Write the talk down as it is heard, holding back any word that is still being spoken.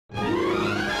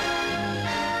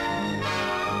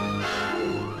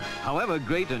However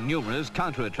great and numerous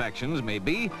counter-attractions may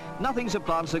be, nothing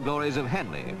supplants the glories of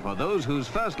Henley for those whose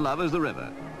first love is the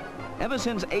river. Ever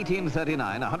since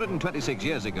 1839, 126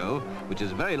 years ago, which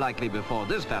is very likely before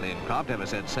this valiant craft ever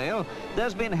set sail,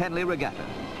 there's been Henley Regatta.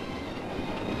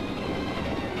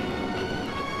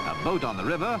 A boat on the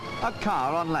river, a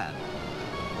car on land.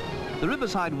 The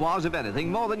riverside was, if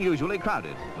anything, more than usually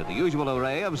crowded, with the usual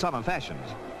array of summer fashions.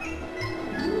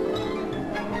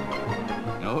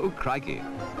 Oh, crikey.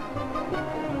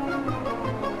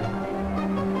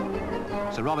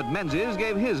 Sir Robert Menzies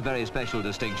gave his very special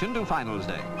distinction to Finals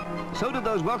Day. So did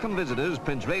those welcome visitors,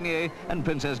 Prince Rainier and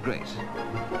Princess Grace.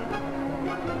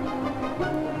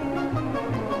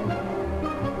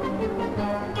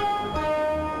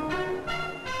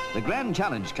 The Grand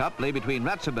Challenge Cup lay between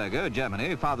Ratzeburger,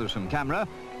 Germany, farthest from camera,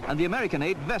 and the American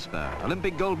 8 Vespa,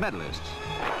 Olympic gold medalists.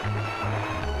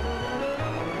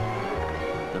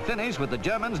 The finish with the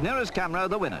Germans nearest camera,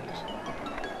 the winners.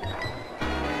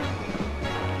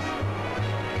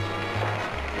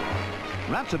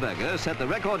 Ratzeburger set the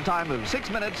record time of 6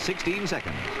 minutes, 16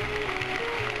 seconds.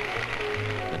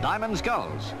 The Diamond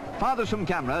Sculls, farthest from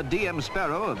camera, D.M.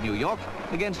 Sparrow of New York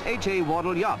against H.A.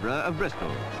 Wardle Yarborough of Bristol.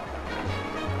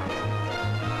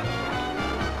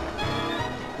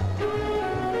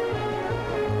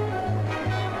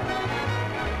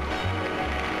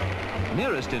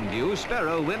 Nearest in view,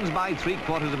 Sparrow wins by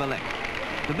 3/4 of a length.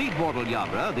 To beat Wardle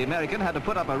Yarborough, the American had to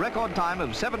put up a record time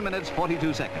of 7 minutes,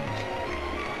 42 seconds.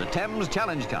 The Thames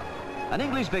Challenge Cup. An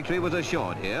English victory was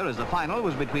assured here as the final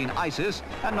was between Isis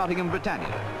and Nottingham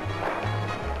Britannia.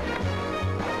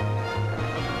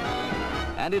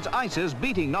 And it's Isis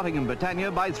beating Nottingham Britannia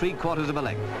by 3/4 of a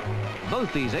length.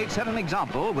 Both these 8 set an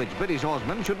example which British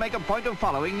oarsmen should make a point of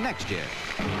following next year.